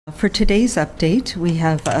For today's update, we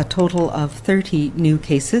have a total of 30 new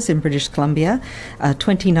cases in British Columbia,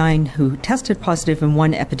 29 who tested positive and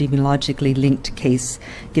one epidemiologically linked case,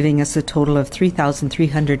 giving us a total of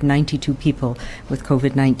 3,392 people with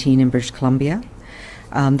COVID-19 in British Columbia.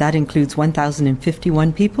 That includes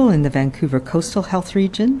 1,051 people in the Vancouver Coastal Health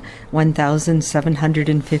Region,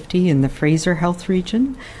 1,750 in the Fraser Health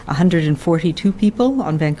Region, 142 people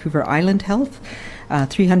on Vancouver Island Health,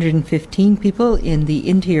 315 people in the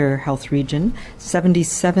Interior Health Region,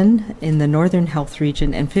 77 in the Northern Health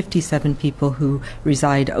Region, and 57 people who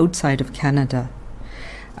reside outside of Canada.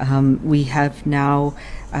 We have now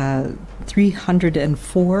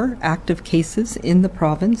 304 active cases in the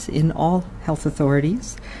province in all health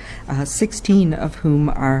authorities, 16 of whom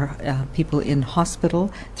are people in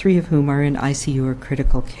hospital, 3 of whom are in ICU or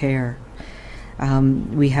critical care.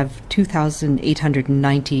 We have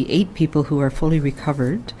 2,898 people who are fully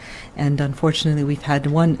recovered, and unfortunately we've had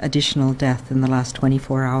one additional death in the last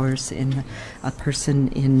 24 hours in a person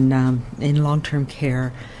in long-term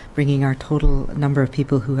care, bringing our total number of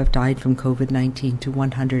people who have died from COVID-19 to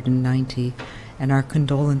 190, and our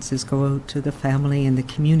condolences go out to the family and the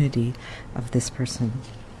community of this person.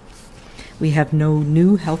 We have no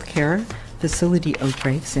new healthcare facility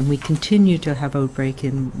outbreaks, and we continue to have outbreak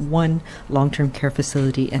in 1 long-term care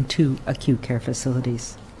facility and 2 acute care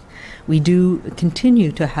facilities. We do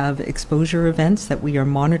continue to have exposure events that we are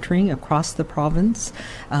monitoring across the province,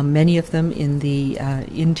 many of them in the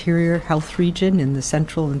Interior Health Region, in the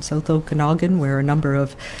Central and South Okanagan, where a number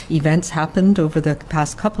of events happened over the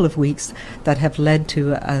past couple of weeks that have led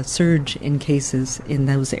to a surge in cases in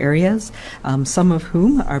those areas, some of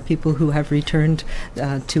whom are people who have returned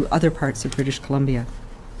to other parts of British Columbia.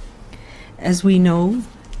 As we know,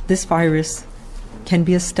 this virus can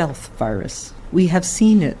be a stealth virus. We have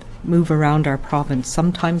seen it move around our province,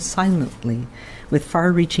 sometimes silently, with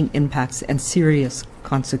far-reaching impacts and serious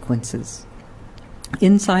consequences.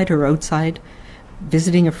 Inside or outside,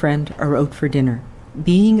 visiting a friend or out for dinner,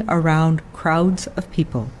 being around crowds of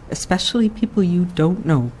people, especially people you don't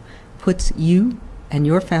know, puts you and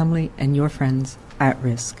your family and your friends at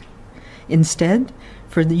risk. Instead,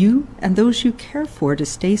 for you and those you care for to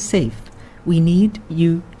stay safe, we need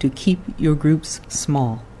you to keep your groups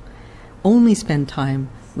small. Only spend time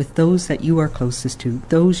with those that you are closest to,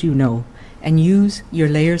 those you know, and use your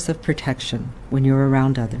layers of protection when you're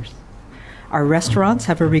around others. Our restaurants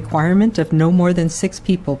have a requirement of no more than 6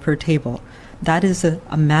 people per table. That is a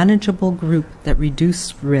manageable group that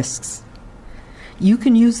reduces risks. You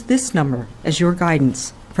can use this number as your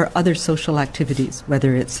guidance for other social activities,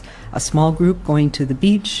 whether it's a small group going to the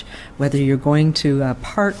beach, whether you're going to a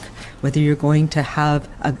park, whether you're going to have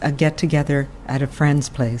a get-together at a friend's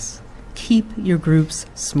place. Keep your groups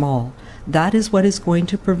small. That is what is going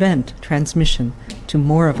to prevent transmission to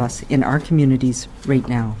more of us in our communities right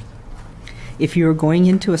now. If you are going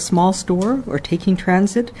into a small store or taking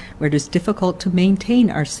transit where it is difficult to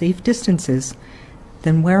maintain our safe distances,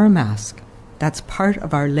 then wear a mask. That's part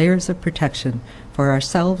of our layers of protection for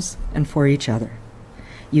ourselves and for each other.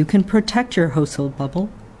 You can protect your household bubble,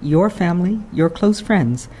 your family, your close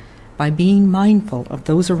friends, by being mindful of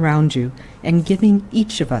those around you and giving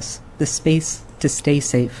each of us the space to stay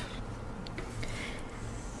safe.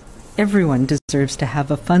 Everyone deserves to have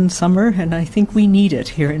a fun summer, and I think we need it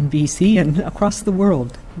here in BC and across the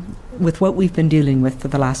world with what we've been dealing with for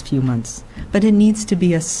the last few months. But it needs to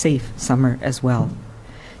be a safe summer as well.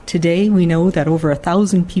 Today, we know that over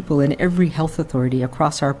 1,000 people in every health authority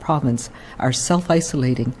across our province are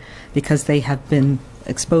self-isolating because they have been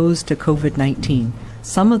exposed to COVID-19.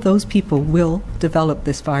 Some of those people will develop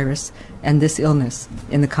this virus and this illness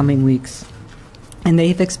in the coming weeks. And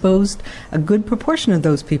they've exposed a good proportion of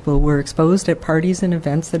those people were exposed at parties and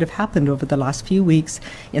events that have happened over the last few weeks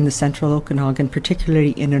in the Central Okanagan,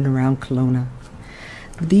 particularly in and around Kelowna.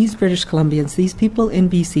 These British Columbians, these people in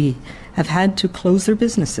BC, have had to close their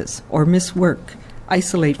businesses or miss work,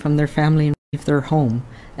 isolate from their family and leave their home,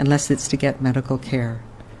 unless it's to get medical care.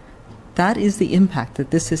 That is the impact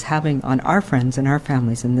that this is having on our friends and our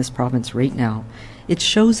families in this province right now. It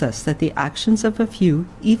shows us that the actions of a few,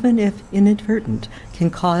 even if inadvertent, can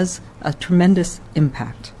cause a tremendous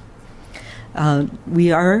impact.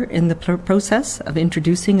 We are in the process of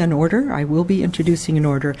introducing an order. I will be introducing an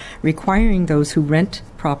order requiring those who rent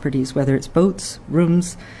properties, whether it's boats,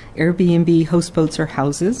 rooms, Airbnb, houseboats, or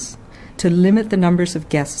houses, to limit the numbers of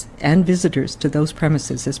guests and visitors to those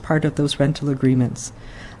premises as part of those rental agreements.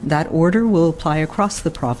 That order will apply across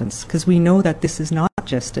the province, because we know that this is not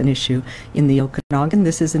just an issue in the Okanagan.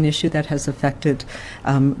 This is an issue that has affected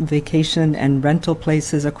vacation and rental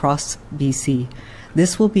places across BC.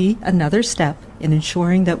 This will be another step in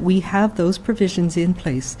ensuring that we have those provisions in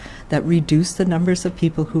place that reduce the numbers of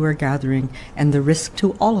people who are gathering and the risk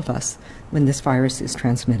to all of us when this virus is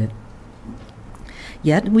transmitted.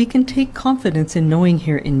 Yet we can take confidence in knowing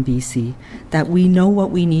here in BC that we know what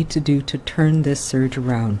we need to do to turn this surge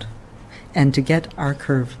around and to get our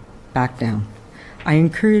curve back down. I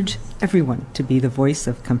encourage everyone to be the voice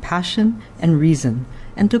of compassion and reason,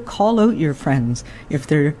 and to call out your friends if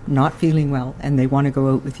they're not feeling well and they want to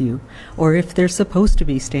go out with you, or if they're supposed to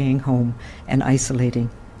be staying home and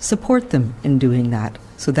isolating. Support them in doing that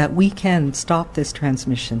so that we can stop this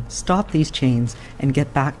transmission, stop these chains, and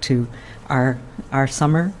get back to our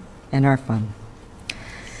summer and our fun.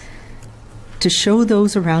 To show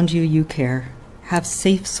those around you you care, have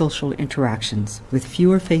safe social interactions with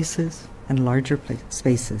fewer faces and larger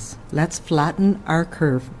spaces. Let's flatten our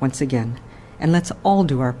curve once again, and let's all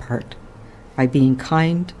do our part by being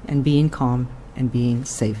kind and being calm and being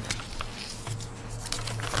safe.